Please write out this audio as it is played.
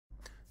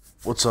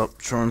What's up,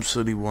 Charm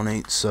City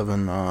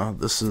 187?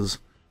 This is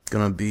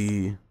gonna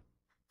be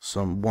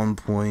some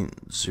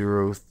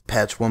 1.0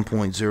 patch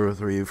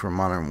 1.03 for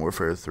Modern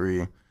Warfare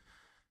 3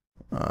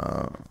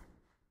 uh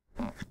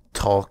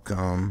talk.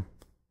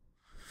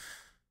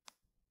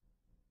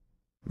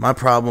 My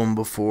problem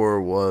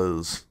before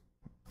was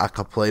I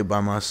could play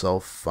by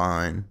myself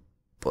fine,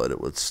 but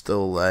it would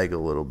still lag a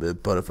little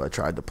bit. But if I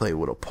tried to play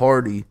with a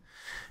party,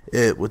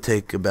 it would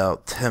take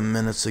about 10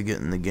 minutes to get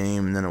in the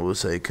game, and then it would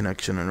say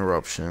connection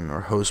interruption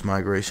or host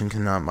migration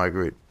cannot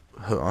migrate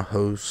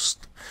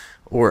host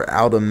or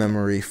out of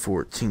memory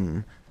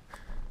 14.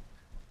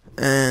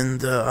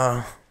 And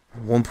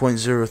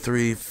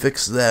 1.03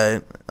 fixed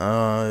that.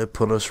 It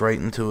put us right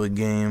into a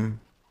game,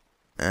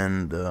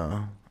 and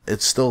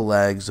it still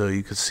lags, though.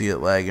 You could see it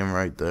lagging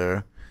right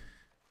there.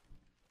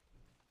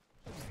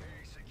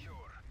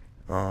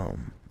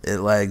 It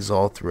lags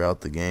all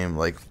throughout the game.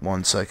 Like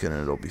 1 second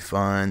it'll be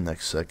fine,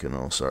 next second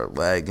it'll start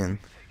lagging.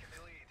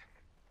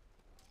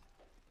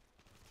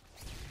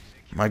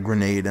 My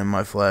grenade and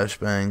my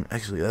flashbang,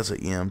 actually that's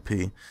an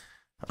EMP.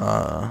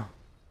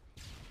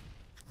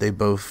 They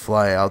both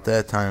fly out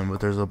that time, but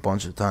there's a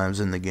bunch of times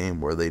in the game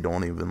where they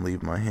don't even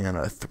leave my hand.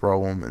 I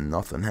throw them and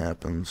nothing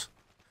happens.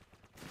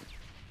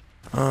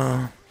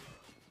 But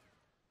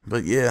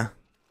yeah.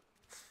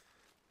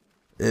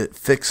 It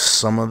fixed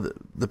some of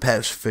the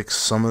patch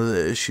fixed some of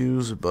the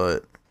issues,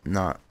 but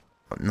not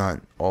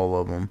all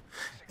of them.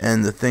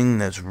 And the thing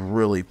that's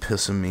really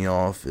pissing me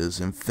off is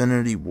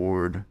Infinity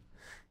Ward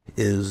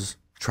is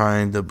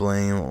trying to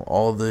blame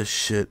all this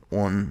shit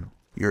on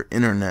your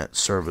internet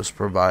service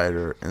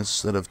provider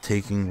instead of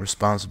taking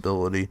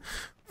responsibility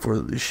for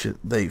the shit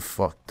they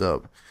fucked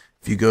up.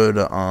 If you go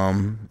to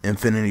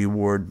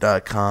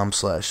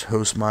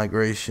infinityward.com/host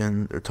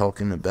migration, they're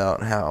talking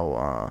about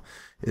how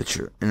it's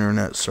your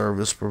internet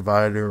service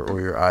provider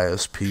or your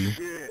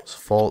ISP's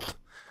fault.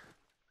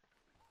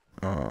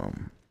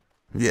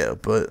 Yeah,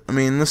 but I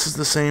mean, this is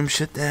the same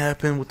shit that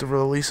happened with the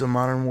release of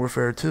Modern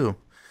Warfare 2.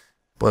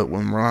 But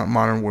when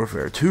Modern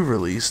Warfare 2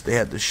 released, they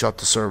had to shut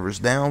the servers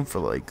down for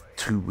like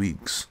 2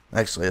 weeks.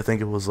 Actually, I think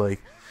it was like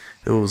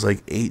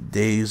 8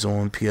 days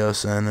on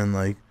PSN and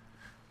like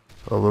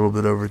a little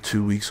bit over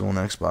 2 weeks on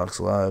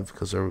Xbox Live,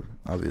 because there were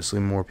obviously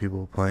more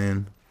people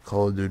playing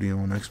Call of Duty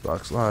on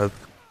Xbox Live.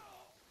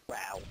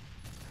 Wow.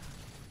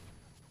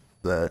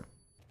 That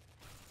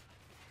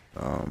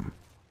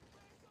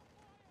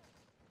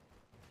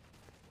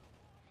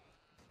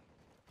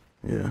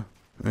yeah,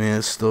 I mean,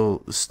 it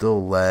still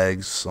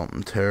lags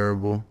something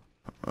terrible.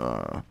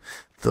 The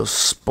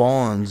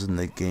spawns in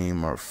the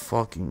game are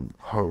fucking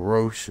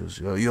ferocious,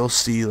 yo. You'll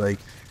see like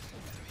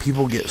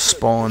people get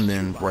spawned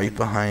in right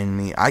behind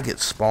me. I get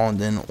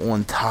spawned in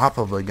on top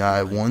of a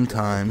guy one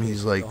time.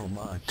 He's like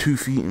 2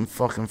 feet in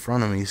fucking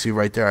front of me. See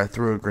right there, I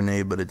threw a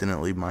grenade, but it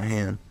didn't leave my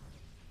hand.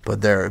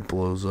 But there, it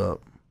blows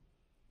up.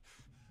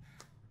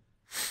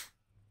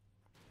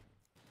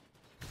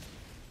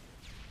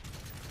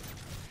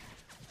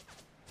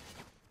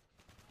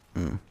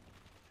 And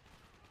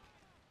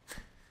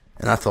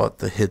I thought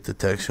the hit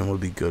detection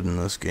would be good in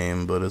this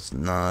game, but it's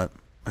not.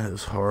 It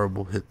has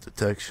horrible hit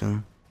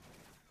detection.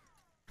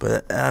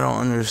 But I don't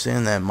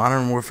understand that.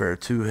 Modern Warfare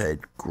 2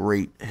 had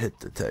great hit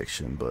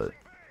detection, but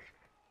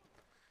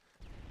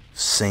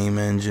same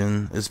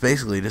engine. It's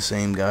basically the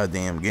same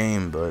goddamn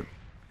game, but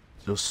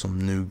just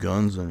some new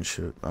guns and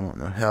shit. I don't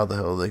know how the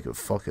hell they could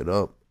fuck it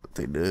up, but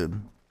they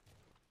did.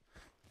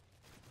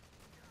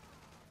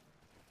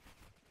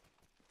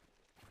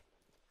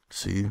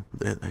 See,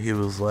 he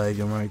was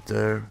lagging right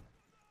there.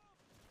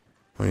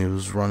 When he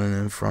was running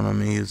in front of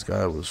me, his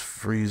guy was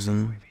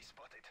freezing.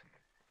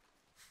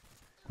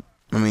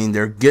 I mean,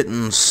 they're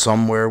getting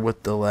somewhere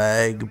with the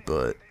lag,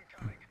 but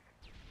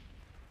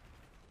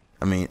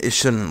I mean, it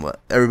shouldn't.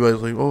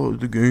 Everybody's like, oh,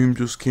 the game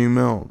just came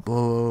out,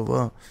 blah, blah,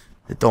 blah.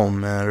 It don't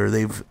matter.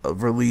 They've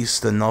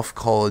released enough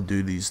Call of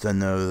Duties to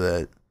know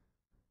that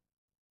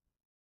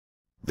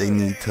they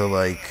need to,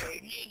 like,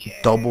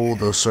 double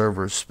the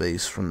server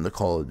space from the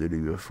Call of Duty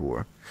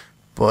before.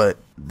 But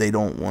they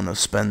don't want to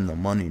spend the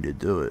money to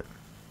do it.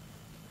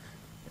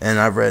 And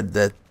I read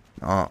that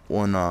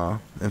on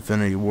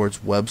Infinity Ward's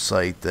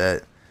website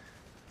that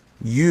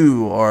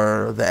you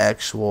are the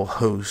actual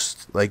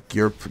host. Like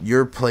your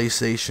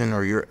PlayStation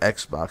or your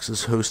Xbox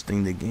is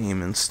hosting the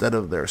game instead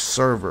of their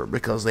server,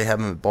 because they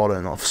haven't bought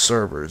enough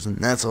servers. And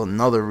that's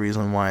another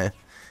reason why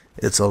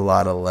it's a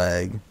lot of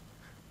lag.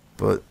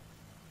 But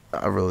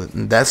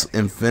that's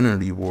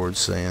Infinity Ward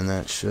saying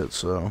that shit,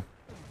 so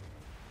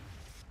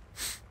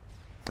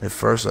at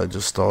first I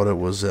just thought it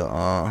was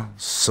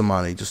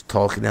somebody just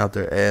talking out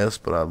their ass,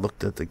 but I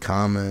looked at the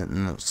comment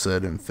and it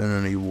said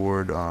Infinity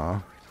Ward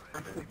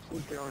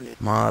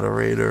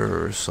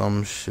moderator or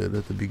some shit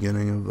at the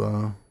beginning of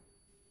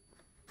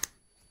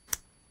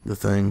the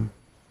thing,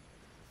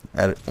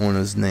 on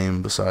his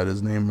name, beside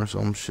his name or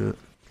some shit.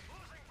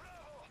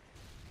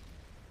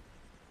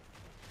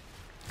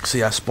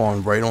 See, I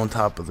spawned right on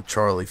top of the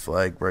Charlie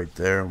flag right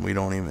there, and we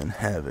don't even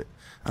have it.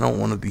 I don't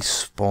want to be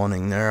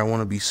spawning there. I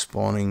want to be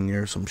spawning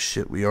near some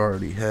shit we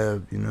already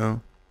have, you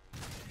know?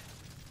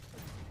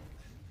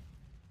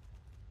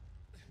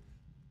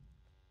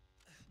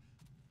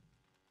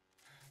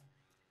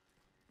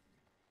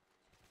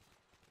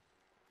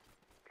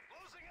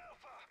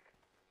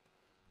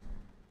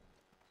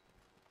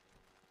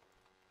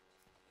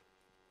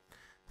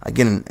 I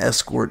get an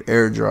escort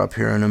airdrop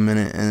here in a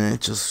minute, and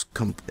it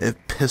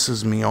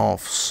pisses me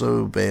off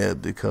so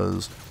bad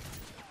because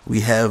we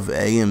have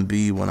A and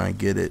B when I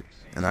get it,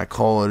 and I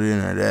call it in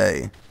at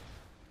A,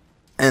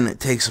 and it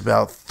takes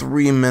about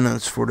 3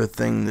 minutes for the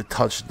thing to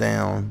touch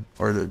down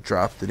or to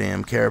drop the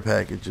damn care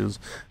packages.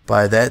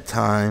 By that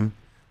time,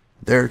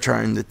 they're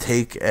trying to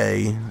take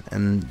A,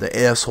 and the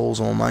assholes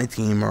on my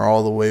team are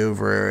all the way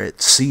over at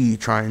C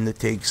trying to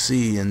take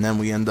C, and then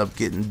we end up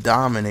getting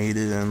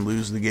dominated and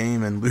lose the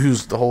game and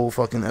lose the whole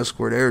fucking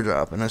escort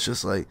airdrop. And it's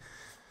just like,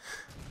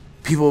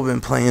 people have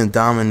been playing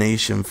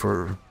domination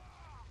for,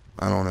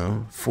 I don't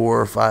know,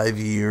 4 or 5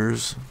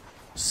 years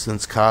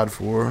since COD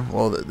 4.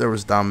 Well, there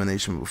was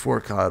domination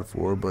before COD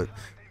 4, but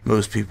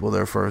most people,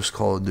 their first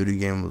Call of Duty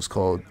game was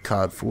called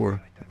COD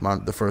 4,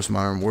 the first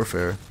Modern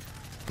Warfare.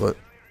 But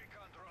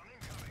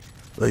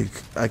like,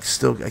 I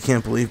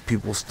can't believe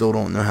people still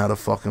don't know how to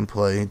fucking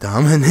play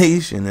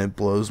domination. It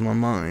blows my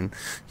mind.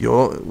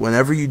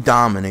 Whenever you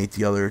dominate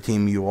the other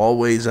team, you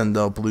always end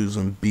up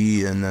losing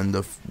B and then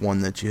the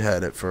one that you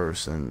had at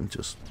first. And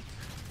just,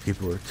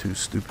 people are too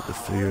stupid to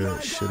figure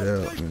that shit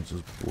out. And it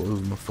just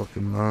blows my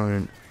fucking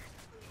mind.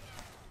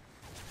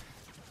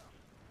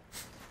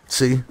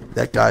 See,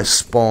 that guy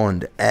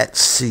spawned at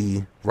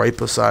C right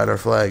beside our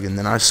flag, and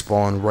then I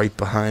spawned right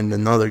behind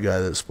another guy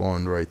that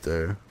spawned right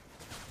there.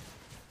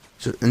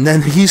 And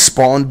then he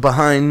spawned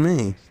behind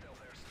me.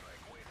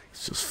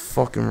 It's just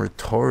fucking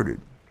retarded.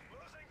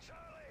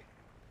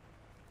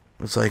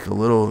 It's like a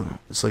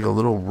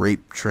little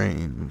rape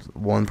train.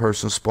 One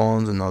person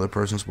spawns, another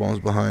person spawns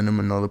behind him,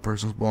 another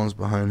person spawns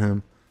behind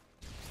him.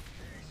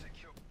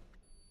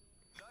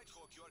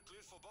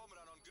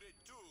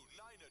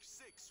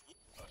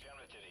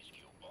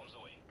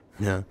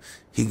 Yeah,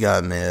 he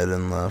got mad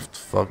and left.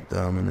 Fuck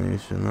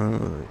domination.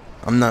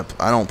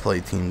 I don't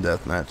play team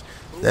deathmatch.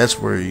 That's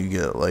where you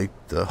get like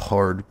the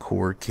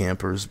hardcore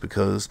campers,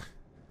 because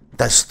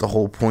that's the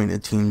whole point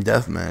of team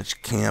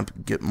deathmatch.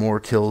 Camp, get more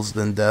kills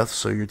than death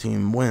so your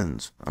team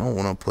wins. I don't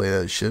want to play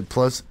that shit.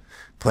 Plus,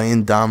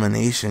 playing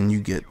domination, you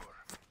get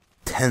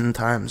 10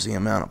 times the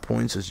amount of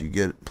points as you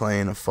get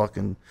playing a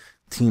fucking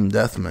team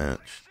deathmatch.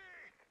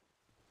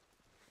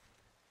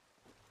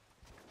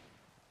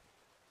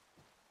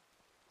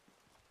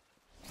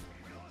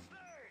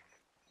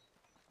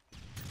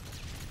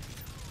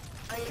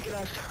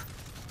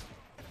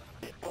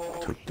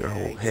 Took their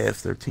whole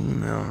half their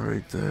team out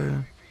right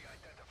there.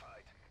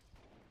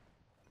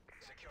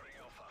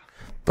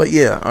 But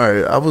yeah,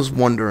 alright, I was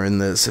wondering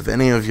this. If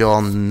any of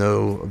y'all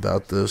know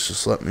about this,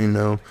 just let me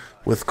know.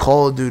 With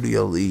Call of Duty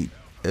Elite,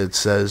 it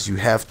says you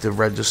have to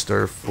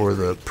register for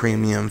the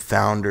premium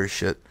founder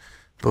shit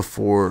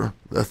before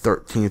the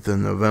 13th of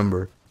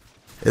November.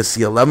 It's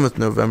the 11th of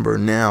November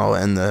now,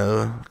 and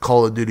the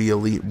Call of Duty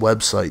Elite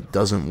website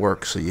doesn't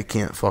work, so you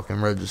can't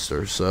fucking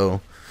register.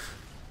 So,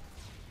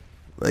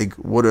 like,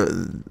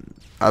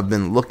 I've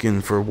been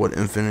looking for what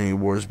Infinity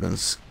Ward's been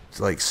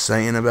like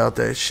saying about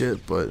that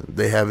shit, but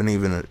they haven't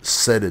even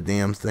said a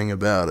damn thing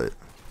about it.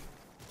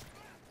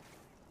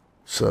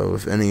 So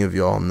if any of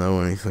y'all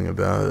know anything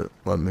about it,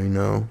 let me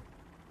know.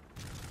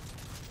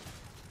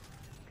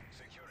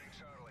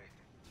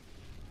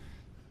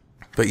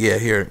 But yeah,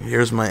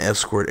 here's my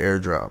escort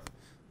airdrop.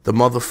 The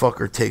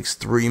motherfucker takes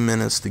 3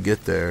 minutes to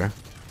get there.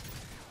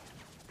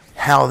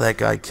 How that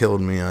guy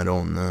killed me, I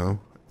don't know.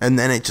 And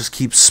then it just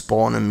keeps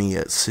spawning me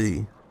at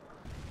C.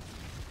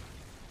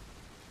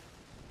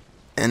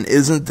 And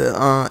isn't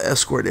the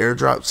escort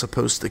airdrop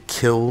supposed to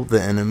kill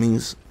the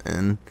enemies?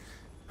 And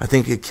I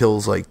think it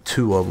kills like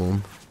 2 of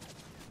them.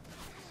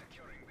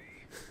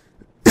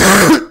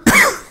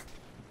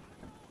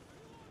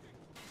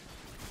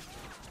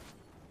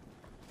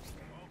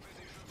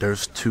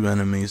 There's 2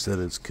 enemies that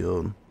it's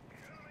killed.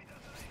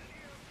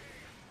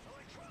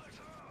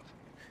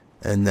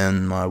 And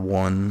then my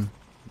one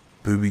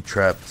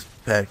booby-trapped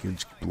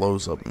package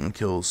blows up and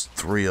kills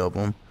 3 of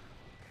them.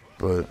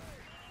 But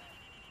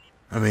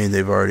I mean,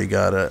 they've already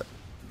got a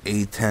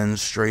A-10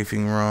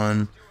 strafing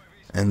run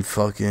and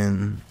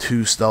fucking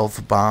 2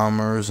 stealth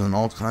bombers and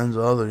all kinds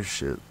of other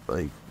shit.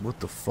 Like,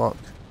 what the fuck?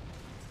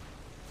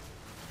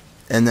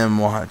 And then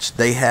watch,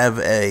 they have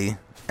A,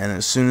 and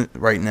as soon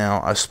right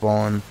now I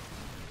spawn.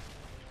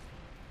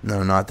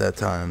 No, not that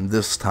time.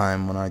 This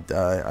time when I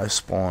die, I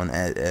spawn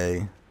at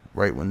A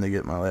right when they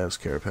get my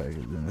last care package,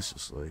 and it's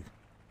just like,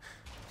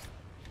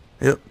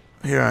 yep,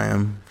 here I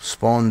am,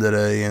 spawned at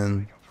A,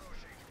 and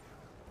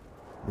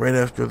right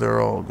after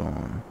they're all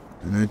gone,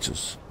 and it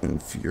just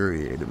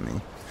infuriated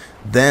me.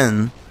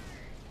 Then,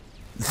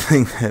 the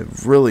thing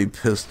that really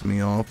pissed me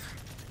off,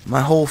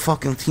 my whole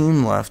fucking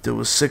team left. It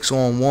was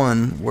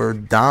 6-on-1. We're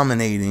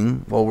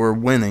dominating, well, we're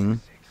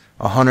winning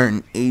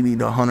 180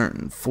 to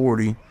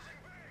 140,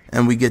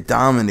 and we get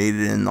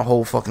dominated and the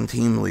whole fucking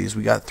team leaves.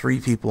 We got 3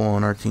 people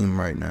on our team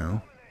right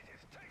now.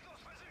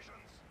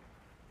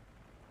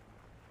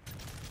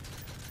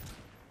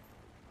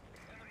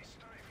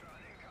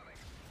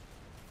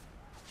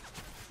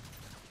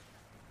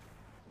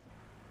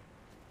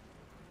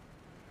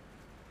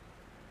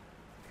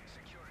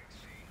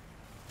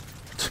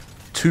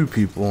 Two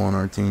people on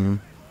our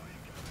team.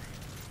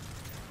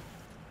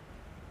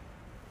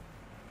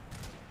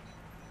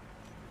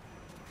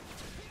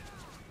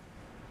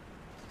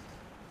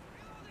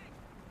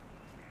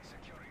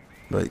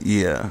 But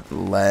yeah,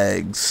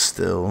 lags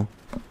still.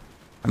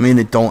 I mean,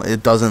 it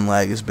doesn't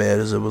lag as bad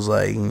as it was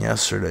lagging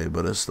yesterday,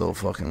 but it still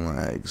fucking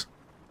lags.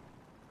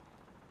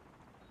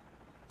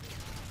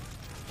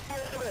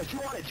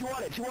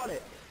 You want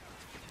it.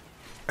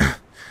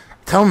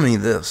 Tell me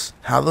this: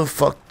 how the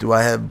fuck do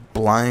I have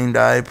Blind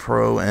Eye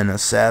Pro and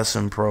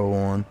Assassin Pro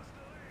on,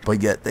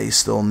 but yet they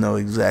still know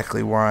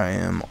exactly where I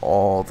am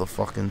all the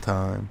fucking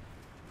time?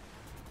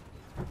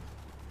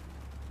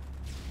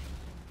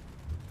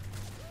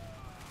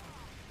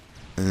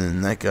 And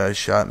then that guy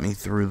shot me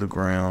through the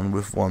ground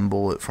with 1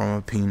 bullet from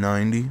a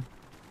P90.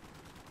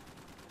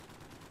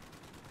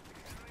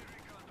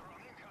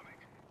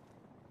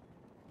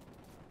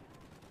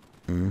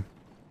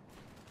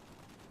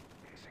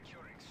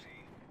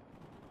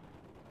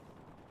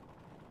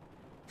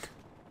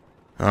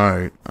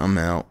 Alright, I'm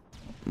out.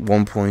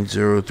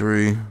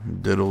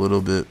 1.03, did a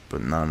little bit,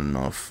 but not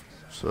enough.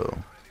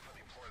 So,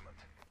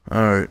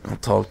 alright, I'll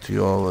talk to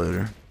y'all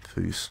later.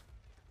 Peace.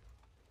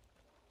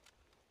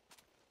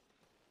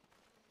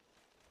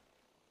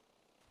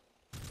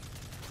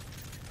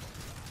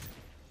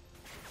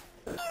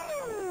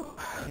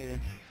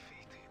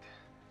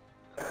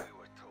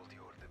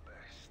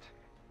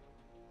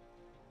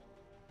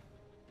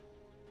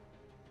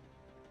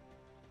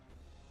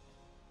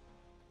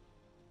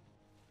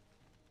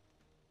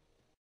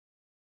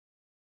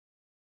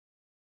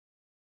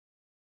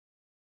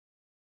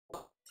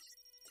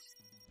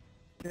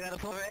 Ja, dat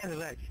valt weer erg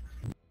weg.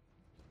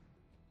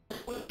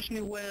 Push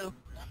me well.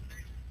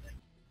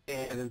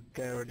 Yeah, the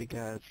guy already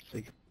got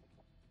sick.